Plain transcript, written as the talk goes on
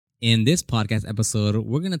In this podcast episode,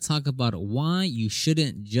 we're going to talk about why you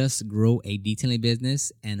shouldn't just grow a detailing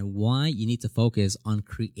business and why you need to focus on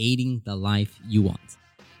creating the life you want.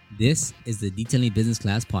 This is the Detailing Business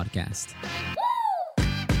Class Podcast.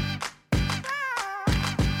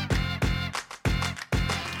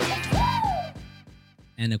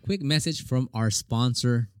 And a quick message from our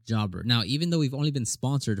sponsor, Jobber. Now, even though we've only been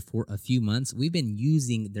sponsored for a few months, we've been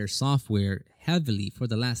using their software heavily for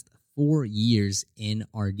the last 4 years in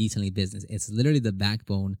our detailing business. It's literally the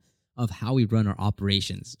backbone of how we run our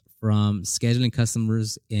operations, from scheduling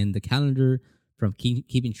customers in the calendar, from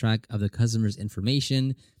keeping track of the customer's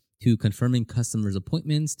information, to confirming customers'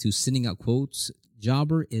 appointments, to sending out quotes.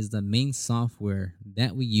 Jobber is the main software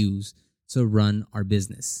that we use to run our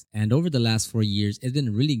business. And over the last 4 years, it's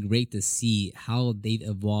been really great to see how they've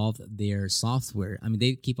evolved their software. I mean,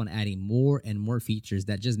 they keep on adding more and more features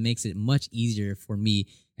that just makes it much easier for me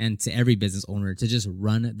and to every business owner to just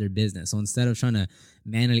run their business. So instead of trying to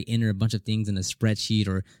manually enter a bunch of things in a spreadsheet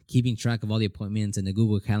or keeping track of all the appointments in the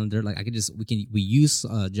Google Calendar, like we use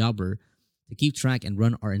Jobber to keep track and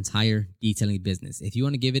run our entire detailing business. If you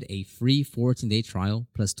want to give it a free 14-day trial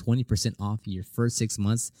plus 20% off your first 6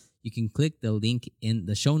 months, you can click the link in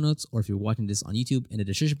the show notes, or if you're watching this on YouTube, in the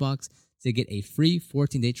description box to get a free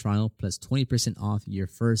 14-day trial plus 20% off your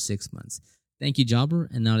first 6 months. Thank you, Jobber.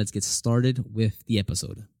 And now let's get started with the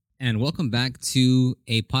episode. And welcome back to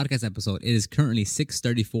a podcast episode. It is currently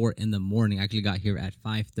 6:34 in the morning. I actually got here at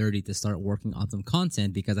 5:30 to start working on some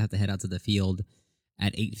content because I have to head out to the field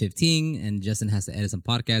at 8:15, and Justin has to edit some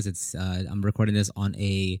podcasts. I'm recording this on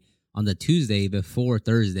the Tuesday before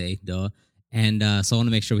Thursday, and so I want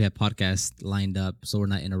to make sure we have podcasts lined up so we're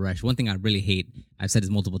not in a rush. One thing I really hate, I've said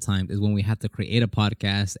this multiple times, is when we have to create a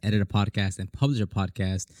podcast, edit a podcast, and publish a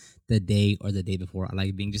podcast the day or the day before. I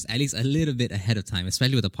like being just at least a little bit ahead of time,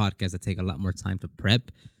 especially with a podcast that take a lot more time to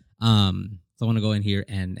prep. So I want to go in here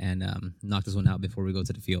and knock this one out before we go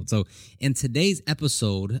to the field. So in today's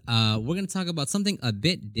episode, we're going to talk about something a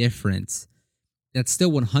bit different that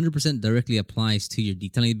still 100% directly applies to your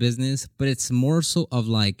detailing business, but it's more so of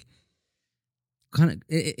like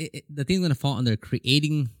the thing's going to fall under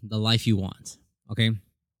creating the life you want. Okay.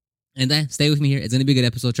 And then stay with me here. It's going to be a good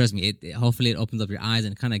episode. Trust me. Hopefully it opens up your eyes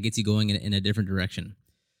and kind of gets you going in a different direction.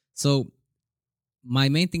 So my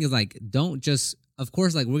main thing is like, don't just, of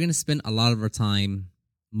course, like we're going to spend a lot of our time,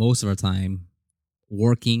 most of our time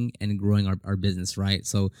working and growing our business, right?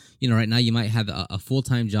 So, right now you might have a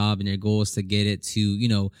full-time job and your goal is to get it to,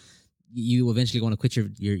 you eventually want to quit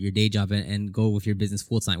your day job and go with your business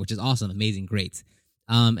full-time, which is awesome, amazing, great.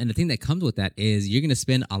 And the thing that comes with that is you're going to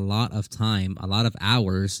spend a lot of time, a lot of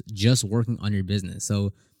hours just working on your business.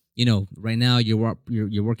 So, right now you're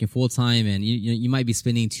working full time, and you might be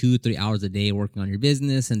spending 2-3 hours a day working on your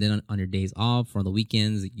business, and then on your days off or on the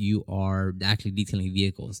weekends you are actually detailing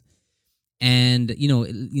vehicles. And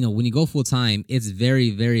when you go full time, it's very,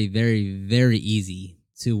 very, very, very easy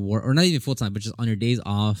to work, or not even full time, but just on your days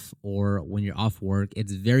off or when you're off work,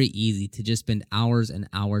 it's very easy to just spend hours and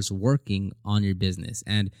hours working on your business.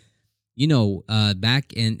 And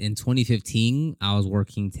back in 2015, I was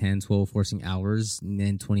working 10, 12, 14 hours. And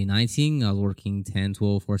then 2019, I was working 10,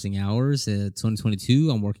 12, 14 hours.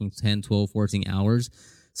 2022, I'm working 10, 12, 14 hours.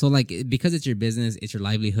 So like, because it's your business, it's your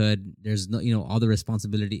livelihood. There's no, all the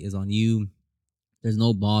responsibility is on you. There's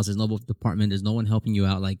no boss, there's no department, there's no one helping you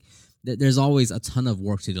out. Like, there's always a ton of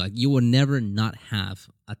work to do. Like, you will never not have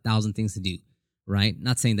 1,000 things to do, right?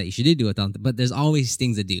 Not saying that you should do 1,000, but there's always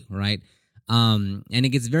things to do, right? And it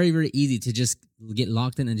gets very, very easy to just get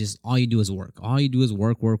locked in and just all you do is work. All you do is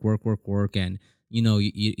work. And,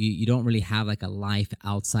 you don't really have like a life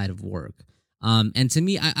outside of work. And to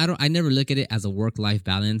me, I never look at it as a work-life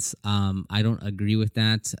balance. I don't agree with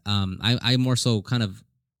that. I more so kind of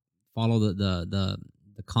follow the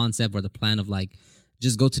concept or the plan of like,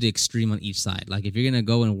 just go to the extreme on each side. Like, if you're going to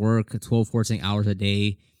go and work 12, 14 hours a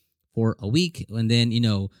day for a week, and then,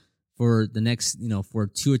 for the next, for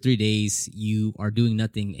 2 or 3 days, you are doing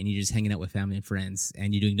nothing and you're just hanging out with family and friends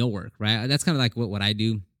and you're doing no work, right? That's kind of like what I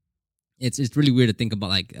do. It's really weird to think about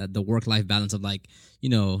like the work-life balance of like,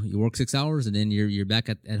 you work 6 hours and then you're back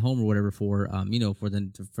at home or whatever for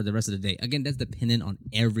the rest of the day. Again, that's dependent on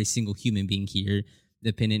every single human being here.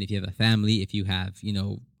 Dependent if you have a family, if you have,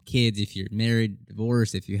 kids, if you're married,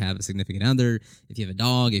 divorced, if you have a significant other, if you have a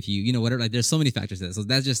dog, if you, whatever, like there's so many factors to that. So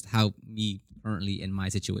that's just how me currently in my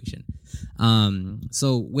situation.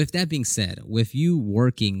 So with that being said, with you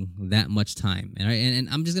working that much time, and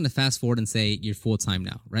I'm just going to fast forward and say you're full time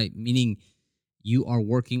now, right? Meaning you are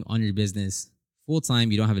working on your business full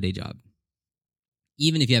time. You don't have a day job.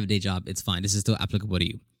 Even if you have a day job, it's fine. This is still applicable to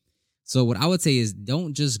you. So what I would say is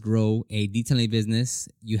don't just grow a detailing business.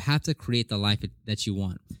 You have to create the life that you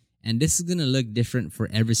want. And this is going to look different for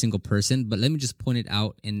every single person, but let me just point it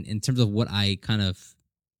out in terms of what I'm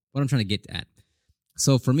trying to get at.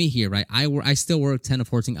 So for me here, right, I still work 10 to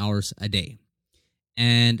 14 hours a day.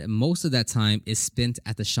 And most of that time is spent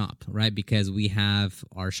at the shop, right? Because we have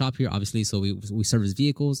our shop here, obviously, so we service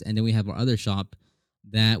vehicles, and then we have our other shop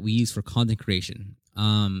that we use for content creation.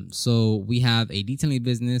 So we have a detailing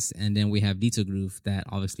business, and then we have Detail Groove that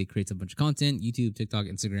obviously creates a bunch of content: YouTube, TikTok,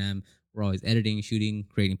 Instagram. We're always editing, shooting,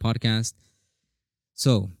 creating podcasts.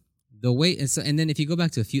 So the way, and then if you go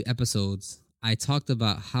back to a few episodes, I talked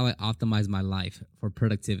about how I optimize my life for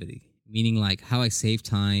productivity, meaning like how I save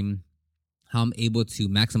time, how I'm able to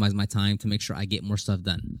maximize my time to make sure I get more stuff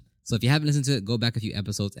done. So if you haven't listened to it, go back a few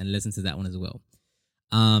episodes and listen to that one as well.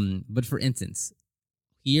 But for instance,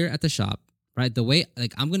 here at the shop, right, the way,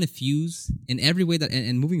 like, I'm going to fuse in every way that,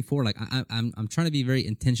 and moving forward, like I'm trying to be very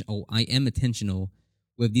intentional. I am intentional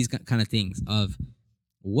with these kind of things of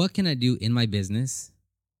what can I do in my business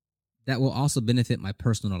that will also benefit my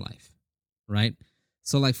personal life, right?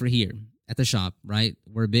 So like for here at the shop, right,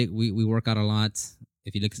 we're big, we work out a lot.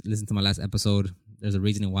 If you listen to my last episode, there's a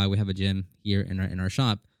reason why we have a gym here in our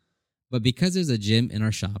shop. But because there's a gym in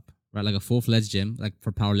our shop, right, like a full-fledged gym, like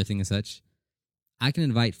for powerlifting and such, I can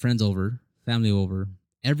invite friends over, family over,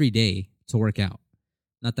 every day to work out.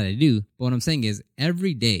 Not that I do, but what I'm saying is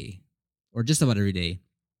every day, or just about every day,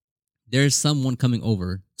 there's someone coming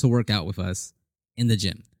over to work out with us in the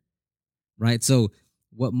gym, right? So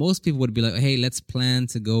what most people would be like, hey, let's plan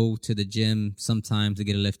to go to the gym sometime to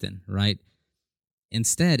get a lift in, right?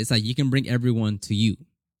 Instead, it's like you can bring everyone to you,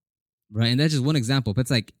 right? And that's just one example, but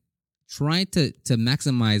it's like try to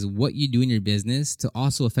maximize what you do in your business to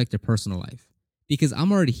also affect your personal life. Because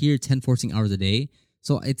I'm already here 10, 14 hours a day.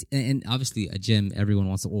 So it's, and obviously a gym, everyone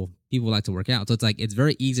wants to, well, people like to work out. So it's like, it's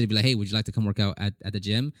very easy to be like, hey, would you like to come work out at the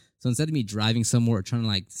gym? So instead of me driving somewhere or trying to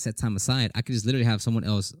like set time aside, I could just literally have someone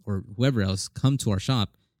else or whoever else come to our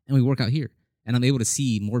shop and we work out here. And I'm able to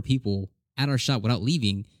see more people at our shop without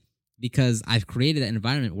leaving because I've created an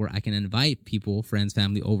environment where I can invite people, friends,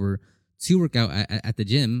 family over to work out at the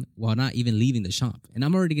gym while not even leaving the shop. And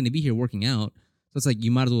I'm already going to be here working out. So it's like,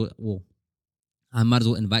 you might as well, I might as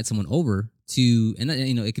well invite someone over to, and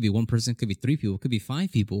you know, it could be one person, it could be 3 people, it could be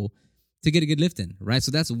 5 people to get a good lift in, right?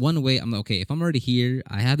 So that's one way I'm like, okay, if I'm already here,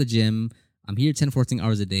 I have the gym, I'm here 10, 14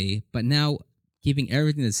 hours a day, but now keeping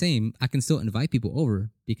everything the same, I can still invite people over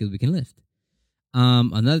because we can lift.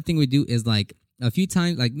 Another thing we do is like a few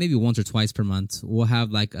times, like maybe once or twice per month, we'll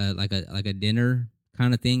have like a dinner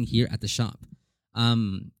kind of thing here at the shop.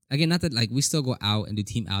 Again, not that like we still go out and do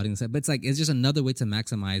team outings, but it's like, it's just another way to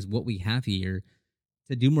maximize what we have here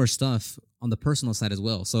to do more stuff on the personal side as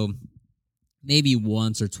well. So maybe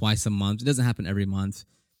once or twice a month, it doesn't happen every month,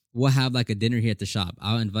 we'll have like a dinner here at the shop.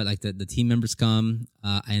 I'll invite like the team members come,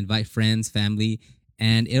 I invite friends, family,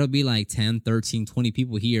 and it'll be like 10, 13, 20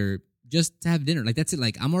 people here just to have dinner. Like that's it.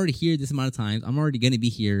 Like I'm already here this amount of times. I'm already going to be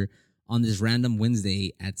here on this random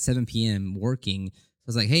Wednesday at 7 p.m. working. So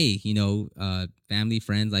it's like, hey, you know, family,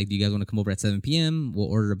 friends, like, do you guys want to come over at 7 p.m.?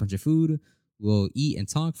 We'll order a bunch of food. We'll eat and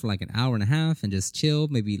talk for like an hour and a half and just chill,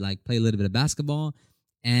 maybe like play a little bit of basketball.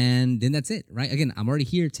 And then that's it, right? Again, I'm already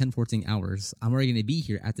here 10, 14 hours. I'm already going to be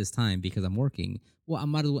here at this time because I'm working. Well, I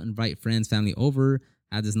might as well invite friends, family over,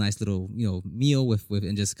 have this nice little, you know, meal with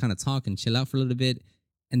and just kind of talk and chill out for a little bit.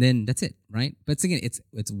 And then that's it, right? But again,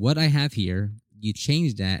 it's what I have here. You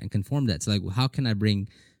change that and conform that to like, well, how can I bring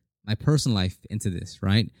my personal life into this,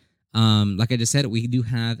 right? Like I just said, we do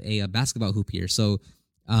have a basketball hoop here. So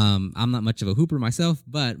I'm not much of a hooper myself,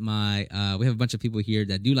 but we have a bunch of people here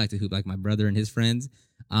that do like to hoop, like my brother and his friends.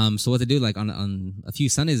 So what they do, like on a few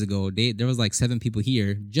Sundays ago, there was like 7 people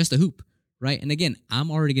here just to hoop, right? And again, I'm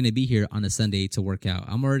already going to be here on a Sunday to work out.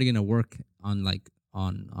 I'm already going to work on like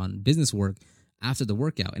on business work after the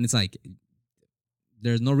workout, and it's like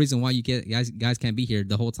there's no reason why you guys can't be here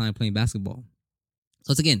the whole time playing basketball.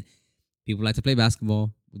 So it's again, people like to play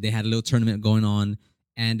basketball. They had a little tournament going on,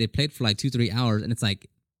 and they played for like 2-3 hours, and it's like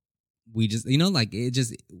we just, you know, like it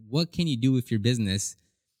just, what can you do with your business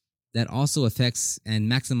that also affects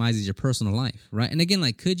and maximizes your personal life, right? And again,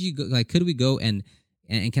 like could we go and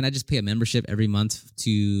can I just pay a membership every month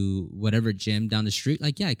to whatever gym down the street?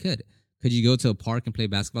 Like, yeah, I could. Could you go to a park and play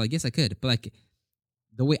basketball? Like, yes, I could. But like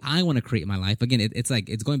the way I want to create my life, again, it's like,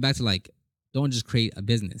 it's going back to like, don't just create a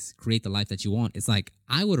business, create the life that you want. It's like,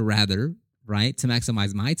 I would rather, right, to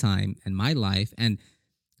maximize my time and my life. And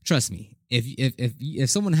trust me, if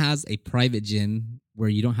someone has a private gym where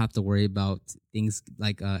you don't have to worry about things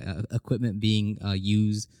like equipment being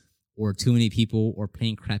used or too many people or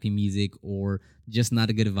playing crappy music or just not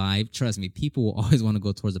a good vibe, trust me, people will always want to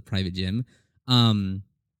go towards a private gym.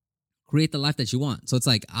 Create the life that you want. So it's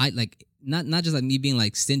like I like not just like me being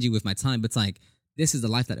like stingy with my time, but it's like this is the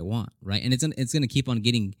life that I want, right? And it's gonna keep on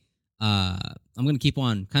getting I'm gonna keep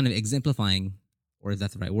on kind of exemplifying, or if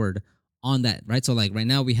that's the right word, on that, right? So like right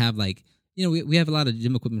now we have like, you know, we have a lot of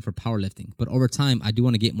gym equipment for powerlifting, but over time I do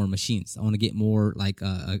want to get more machines. I want to get more like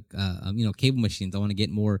you know, cable machines. I want to get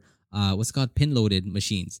more what's called pin loaded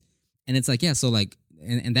machines. And it's like, yeah, so like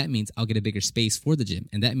and that means I'll get a bigger space for the gym,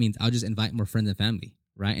 and that means I'll just invite more friends and family,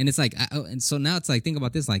 right? And it's like and so now it's like, think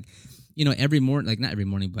about this, like, you know, every morning, like not every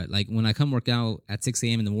morning, but like when I come work out at 6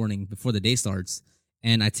 a.m. in the morning before the day starts,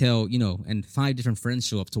 and I tell, you know, and 5 different friends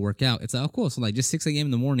show up to work out, it's like, oh, cool. So like just 6 a.m.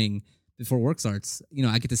 in the morning before work starts, you know,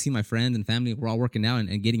 I get to see my friends and family. We're all working out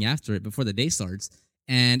and getting after it before the day starts.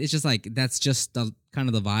 And it's just like, that's just the kind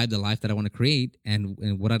of the vibe, the life that I want to create and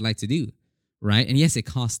what I'd like to do. Right. And yes, it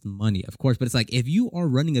costs money, of course, but it's like, if you are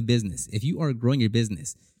running a business, if you are growing your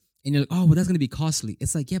business and you're like, oh, well, that's going to be costly.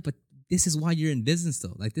 It's like, yeah, but this is why you're in business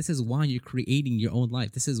though. Like, this is why you're creating your own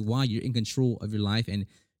life. This is why you're in control of your life and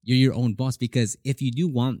you're your own boss. Because if you do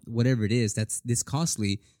want whatever it is that's this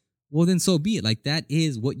costly, well, then so be it. Like, that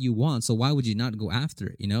is what you want. So why would you not go after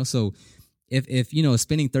it? You know? So if you know,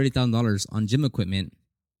 spending $30,000 on gym equipment,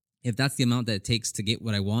 if that's the amount that it takes to get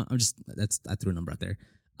what I want, I threw a number out there.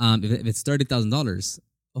 If it's $30,000,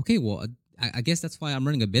 okay, well, I guess that's why I'm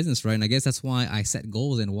running a business, right? And I guess that's why I set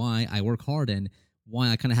goals and why I work hard and why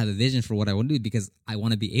I kind of have a vision for what I want to do, because I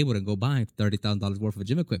want to be able to go buy $30,000 worth of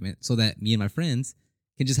gym equipment so that me and my friends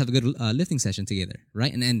can just have a good lifting session together,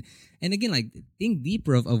 right? And again, like, think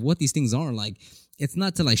deeper of what these things are. Like, it's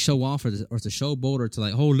not to like show off or to showboat or to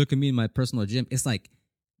like, oh, look at me in my personal gym. It's like,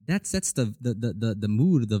 that sets the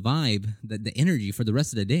mood, the vibe, the energy for the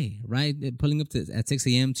rest of the day, right? Pulling up at 6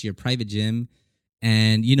 a.m. to your private gym,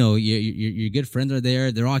 and you know your good friends are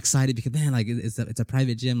there. They're all excited because, man, like, it's a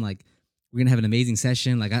private gym. Like, we're gonna have an amazing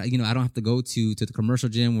session. Like, I don't have to go to the commercial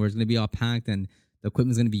gym where it's gonna be all packed and the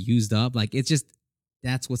equipment's gonna be used up. Like, it's just,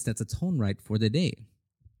 that's what sets a tone right for the day.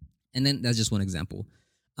 And then that's just one example.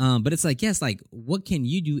 But it's like, yes, like, what can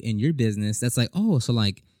you do in your business that's like, oh, so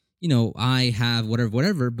like, you know, I have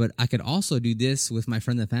whatever, but I could also do this with my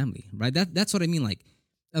friends and family, right? That's what I mean. Like,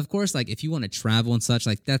 of course, like, if you want to travel and such,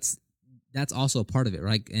 like, that's also a part of it,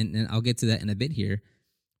 right? And I'll get to that in a bit here.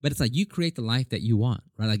 But it's like, you create the life that you want,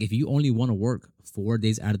 right? Like, if you only want to work 4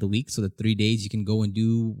 days out of the week, so the 3 days you can go and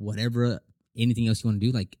do whatever, anything else you want to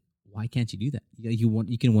do, like, why can't you do that?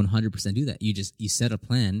 You can 100% do that. You set a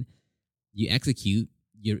plan, you execute,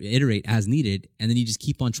 you iterate as needed, and then you just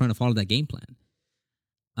keep on trying to follow that game plan.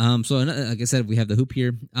 So like I said, we have the hoop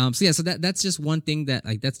here. So yeah, so that's just one thing that,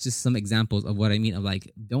 like, that's just some examples of what I mean of,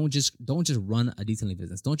 like, don't just run a detailing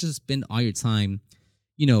business. Don't just spend all your time,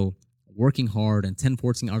 you know, working hard and 10,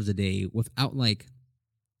 14 hours a day without like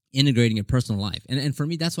integrating your personal life. And for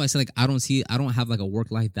me, that's why I said, like, I don't have like a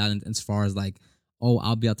work-life balance as far as like, oh,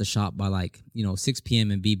 I'll be out the shop by like, you know, 6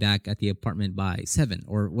 p.m. and be back at the apartment by 7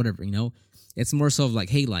 or whatever, you know. It's more so of like,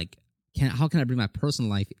 hey, like, how can I bring my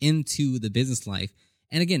personal life into the business life?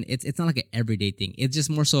 And again, it's not like an everyday thing. It's just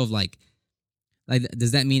more so of like,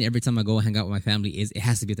 does that mean every time I go hang out with my family it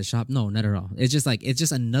has to be at the shop? No, not at all. It's just like, it's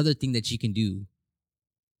just another thing that you can do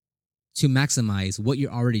to maximize what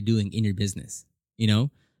you're already doing in your business. You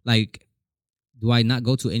know, like, do I not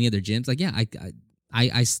go to any other gyms? Like, yeah,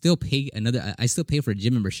 I still pay for a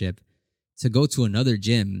gym membership to go to another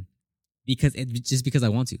gym because I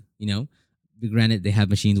want to, you know. Granted, they have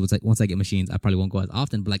machines. Once I get machines, I probably won't go as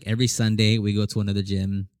often. But like, every Sunday, we go to another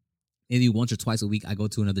gym. Maybe once or twice a week, I go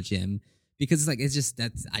to another gym because I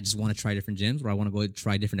just want to try different gyms, where I want to go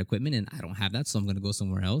try different equipment, and I don't have that, so I'm going to go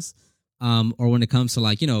somewhere else. Or when it comes to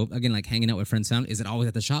like, you know, again, like hanging out with friends, family, is it always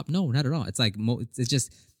at the shop? No, not at all. It's like it's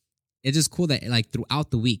just cool that like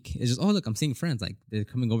throughout the week, it's just, oh, look, I'm seeing friends, like, they're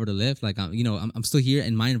coming over to live. Like, I'm still here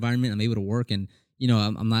in my environment. I'm able to work, and you know,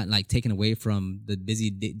 I'm not like taken away from the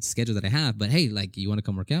busy schedule that I have. But hey, like, you want to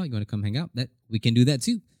come work out, you want to come hang out, that we can do that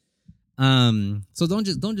too. So don't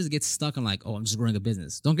just get stuck on like, oh, I'm just growing a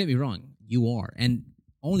business. Don't get me wrong, you are. And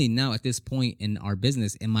only now at this point in our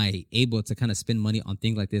business am I able to kind of spend money on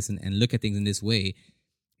things like this and look at things in this way.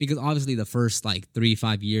 Because obviously the first like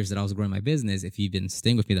 3-5 years that I was growing my business, if you've been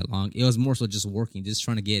staying with me that long, it was more so just working, just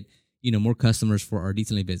trying to get, you know, more customers for our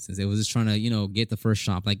detailing business. It was just trying to, you know, get the first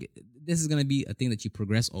shop. Like, this is going to be a thing that you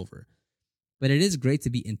progress over. But it is great to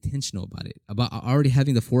be intentional about it, about already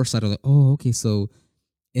having the foresight of like, oh, okay, so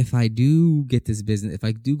if I do get this business, if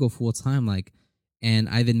I do go full time, like, and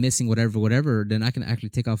I've been missing whatever, then I can actually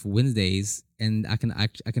take off Wednesdays, and I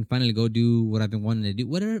can finally go do what I've been wanting to do,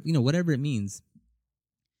 whatever it means.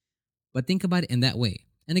 But think about it in that way.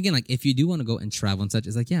 And again, like if you do want to go and travel and such,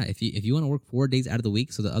 it's like, yeah, if you want to work 4 days out of the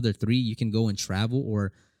week, so the other 3 you can go and travel,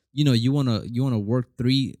 or you wanna work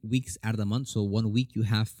 3 weeks out of the month, so 1 week you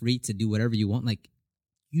have free to do whatever you want. Like,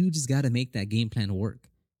 you just got to make that game plan work.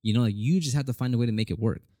 Like you just have to find a way to make it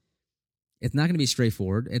work. It's not going to be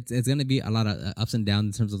straightforward. It's going to be a lot of ups and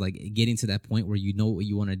downs in terms of like getting to that point where you know what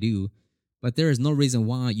you want to do. But there is no reason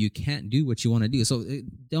why you can't do what you want to do. So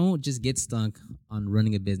don't just get stuck on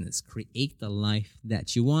running a business. Create the life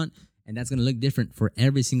that you want, and that's going to look different for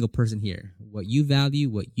every single person here. What you value,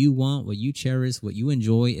 what you want, what you cherish, what you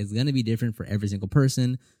enjoy is going to be different for every single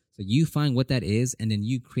person. So you find what that is, and then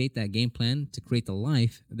you create that game plan to create the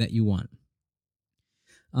life that you want.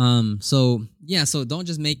 So don't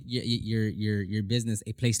just make your business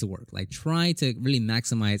a place to work. Like, try to really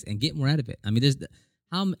maximize and get more out of it. I mean,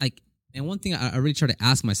 and one thing I really try to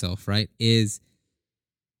ask myself, right, is,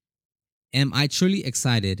 am I truly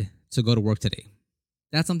excited to go to work today?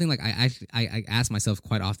 That's something like I ask myself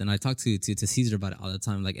quite often. I talk to Caesar about it all the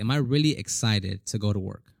time. Like, am I really excited to go to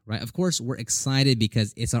work? Right? Of course, we're excited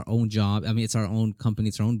because it's our own job. I mean, it's our own company,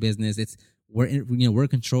 it's our own business. We're in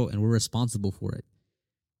control and we're responsible for it.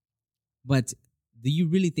 But do you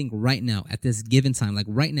really think right now, at this given time, like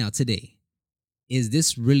right now, today, is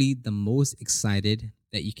this really the most excited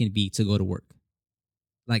that you can be to go to work?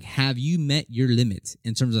 Like, have you met your limit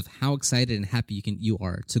in terms of how excited and happy you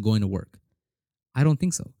are to going to work? I don't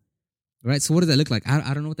think so. Right? So what does that look like?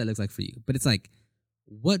 I don't know what that looks like for you. But it's like,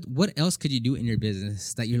 what else could you do in your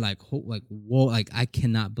business that you're like, whoa, like I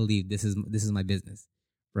cannot believe this is my business,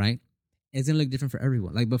 right? It's gonna look different for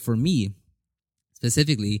everyone. Like, but for me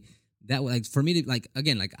specifically, that like for me to like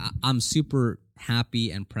again, like I'm super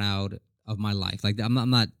happy and proud of my life. Like I'm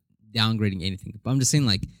not downgrading anything, but I'm just saying,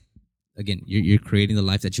 like, again, you're creating the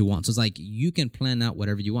life that you want. So it's like you can plan out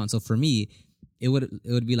whatever you want. So for me, it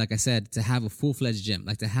would be, like I said, to have a full-fledged gym,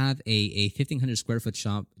 like to have a 1,500 square foot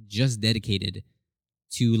shop just dedicated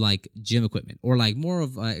to like gym equipment, or like more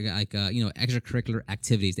of extracurricular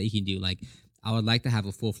activities that you can do. Like, I would like to have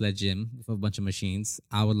a full-fledged gym with a bunch of machines.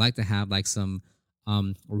 I would like to have like some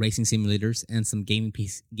racing simulators and some gaming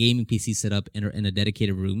PC set up in a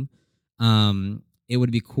dedicated room. It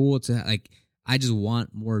would be cool to like. I just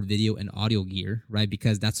want more video and audio gear, right?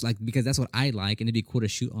 Because that's what I like, and it'd be cool to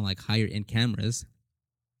shoot on like higher end cameras.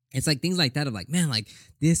 It's like things like that of like, man, like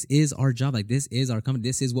this is our job, like this is our company,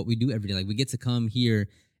 this is what we do every day. Like, we get to come here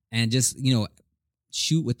and just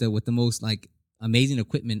shoot with the most like amazing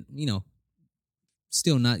equipment.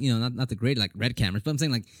 Still not not the great like red cameras, but I'm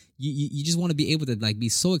saying like you just want to be able to like be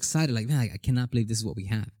so excited, like, man, I cannot believe this is what we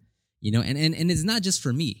have, and it's not just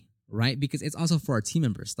for me. Right, because it's also for our team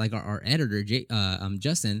members, like our editor,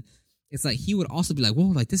 Justin. It's like he would also be like, "Whoa,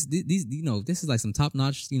 like this is like some top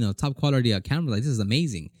notch, top quality camera. Like, this is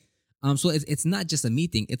amazing." So it's not just a me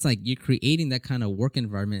thing. It's like you're creating that kind of work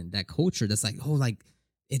environment, that culture that's like, oh, like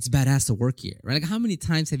it's badass to work here, right? Like, how many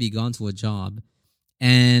times have you gone to a job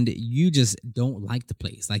and you just don't like the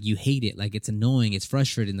place, like you hate it, like it's annoying, it's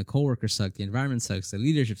frustrating, the coworkers suck, the environment sucks, the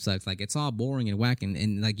leadership sucks, like it's all boring and whack,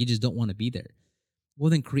 and like you just don't want to be there. Well,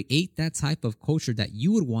 then create that type of culture that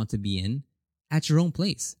you would want to be in at your own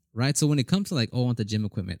place, right? So when it comes to like, oh, I want the gym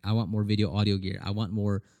equipment, I want more video audio gear, I want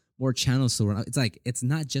more channels to run. It's like, it's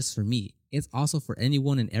not just for me. It's also for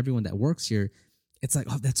anyone and everyone that works here. It's like,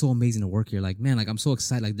 oh, that's so amazing to work here. Like, man, like I'm so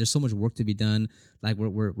excited. Like, there's so much work to be done. Like,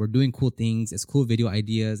 we're doing cool things. It's cool video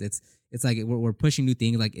ideas. It's like we're pushing new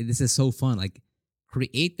things. Like, this is so fun. Like,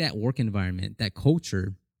 create that work environment, that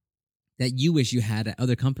culture that you wish you had at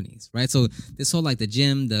other companies, right? So this whole like the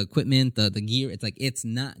gym, the equipment, the gear, it's like, it's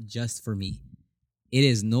not just for me. It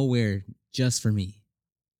is nowhere just for me,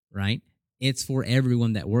 right? It's for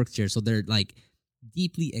everyone that works here. So they're like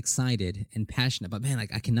deeply excited and passionate. But man,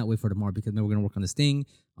 like I cannot wait for tomorrow because man, we're gonna work on this thing,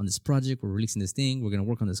 on this project. We're releasing this thing. We're gonna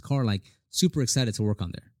work on this car. Like, super excited to work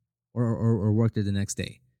on there, or work there the next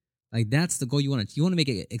day. Like, that's the goal you want to. You want to make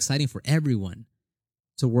it exciting for everyone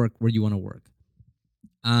to work where you want to work.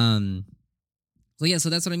 So yeah,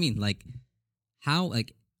 so that's what I mean. Like, how,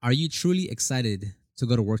 like, are you truly excited to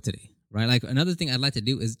go to work today? Right? Like, another thing I'd like to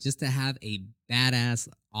do is just to have a badass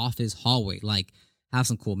office hallway. Like, have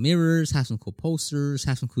some cool mirrors, have some cool posters,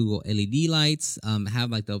 have some cool LED lights,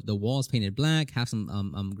 have like the walls painted black, have some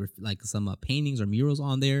some paintings or murals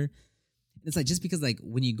on there. It's like, just because like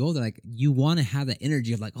when you go there, like you want to have that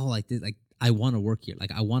energy of like, oh, like this, like I want to work here,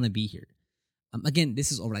 like I want to be here. Again,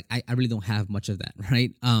 this is over. Like, I really don't have much of that,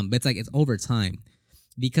 right? But it's like, it's over time,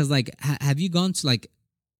 because like, have you gone to like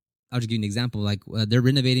I'll just give you an example. Like they're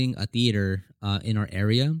renovating a theater in our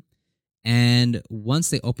area, and once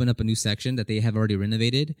they open up a new section that they have already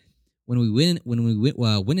renovated, when we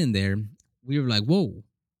went in there, we were like, "Whoa,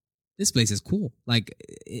 this place is cool!" Like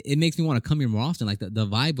it makes me want to come here more often. Like the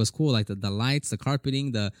vibe was cool. Like the lights, the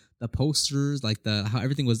carpeting, the posters, like the how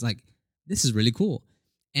everything was like. This is really cool,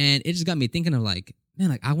 and it just got me thinking of like, man,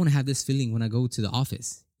 like I want to have this feeling when I go to the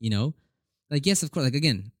office. Like yes, of course. Like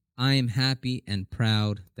again, I am happy and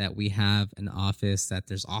proud that we have an office, that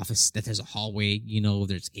there's a hallway,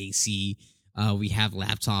 there's AC, we have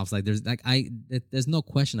laptops, like there's no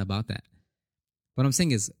question about that. What I'm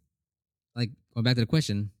saying is, like, going back to the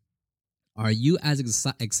question, are you as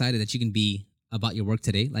excited that you can be about your work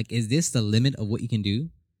today? Like, is this the limit of what you can do?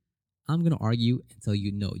 I'm going to argue and tell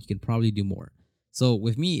you, no, you can probably do more. So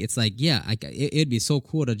with me, it's like, yeah, it'd be so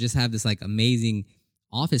cool to just have this like amazing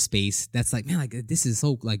office space that's like, man, like this is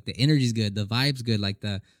so, like the energy's good, the vibe's good, like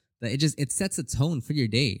it sets a tone for your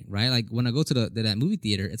day, right? Like when I go to that movie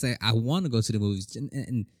theater, it's like I want to go to the movies,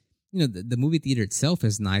 and the movie theater itself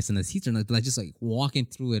is nice and the seats are nice, but like just like walking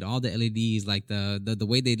through it, all the LEDs, like the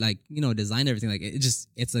way they like design everything, like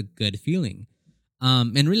it's a good feeling.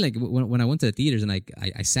 And really, like when I went to the theaters and like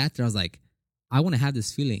I sat there, I was like, I want to have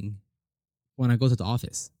this feeling when I go to the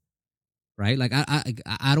office. Right, like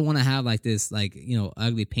I don't want to have like this like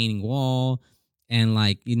ugly painting wall, and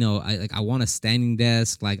like I want a standing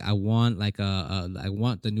desk, like I want like I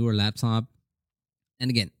want the newer laptop. And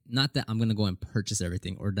again, not that I'm gonna go and purchase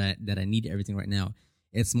everything or that I need everything right now.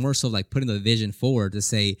 It's more so like putting the vision forward to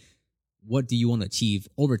say, what do you want to achieve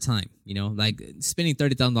over time? Like spending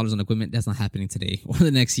 $30,000 on equipment, that's not happening today or the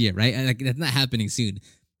next year, right? Like that's not happening soon.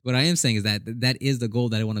 What I am saying is that is the goal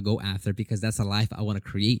that I want to go after, because that's a life I want to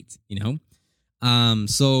create,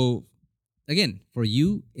 So again, for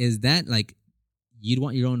you, is that like you'd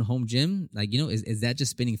want your own home gym? Like, is that just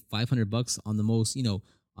spending $500 on the most,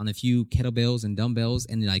 on a few kettlebells and dumbbells,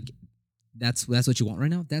 and like that's what you want right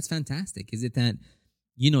now? That's fantastic. Is it that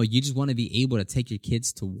you just want to be able to take your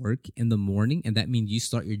kids to work in the morning, and that means you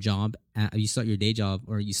start your day job,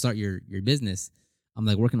 or you start your business,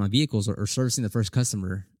 like working on vehicles or servicing the first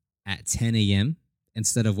customer at 10 a.m.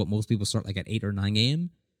 instead of what most people start like at 8 or 9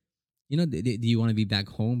 a.m. Do you want to be back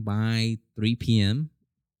home by 3 p.m.?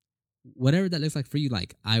 Whatever that looks like for you,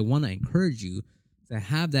 like I want to encourage you to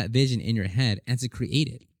have that vision in your head and to create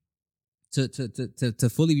it. To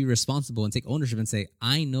fully be responsible and take ownership and say,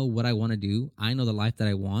 I know what I want to do. I know the life that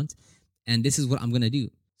I want, and this is what I'm going to do.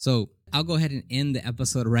 So I'll go ahead and end the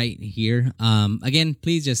episode right here. Again,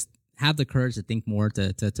 please just have the courage to think more,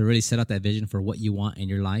 to really set out that vision for what you want in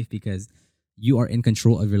your life, because you are in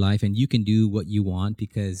control of your life and you can do what you want,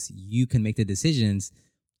 because you can make the decisions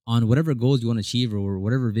on whatever goals you want to achieve or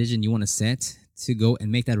whatever vision you want to set to go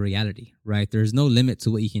and make that a reality, right? There's no limit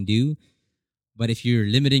to what you can do. But if you're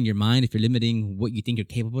limiting your mind, if you're limiting what you think you're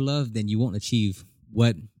capable of, then you won't achieve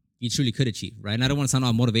what you truly could achieve, right? And I don't want to sound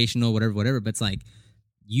all motivational, whatever, but it's like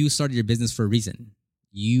you started your business for a reason.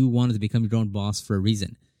 You wanted to become your own boss for a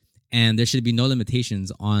reason. And there should be no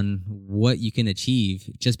limitations on what you can achieve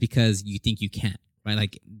just because you think you can't, right?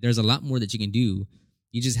 Like there's a lot more that you can do.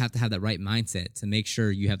 You just have to have that right mindset to make sure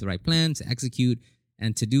you have the right plan to execute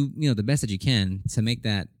and to do, the best that you can to make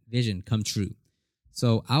that vision come true.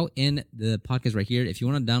 So I'll end the podcast right here. If you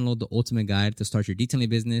want to download the ultimate guide to start your detailing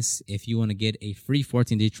business, if you want to get a free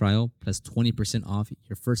 14-day trial plus 20% off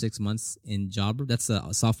your first 6 months in Jobber, that's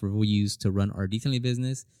a software we use to run our detailing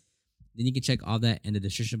business, then you can check all that in the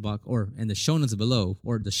description box or in the show notes below,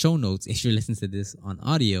 or the show notes if you're listening to this on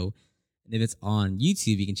audio. And if it's on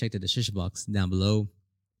YouTube, you can check the description box down below.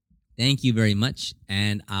 Thank you very much,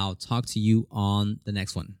 and I'll talk to you on the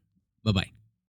next one. Bye-bye.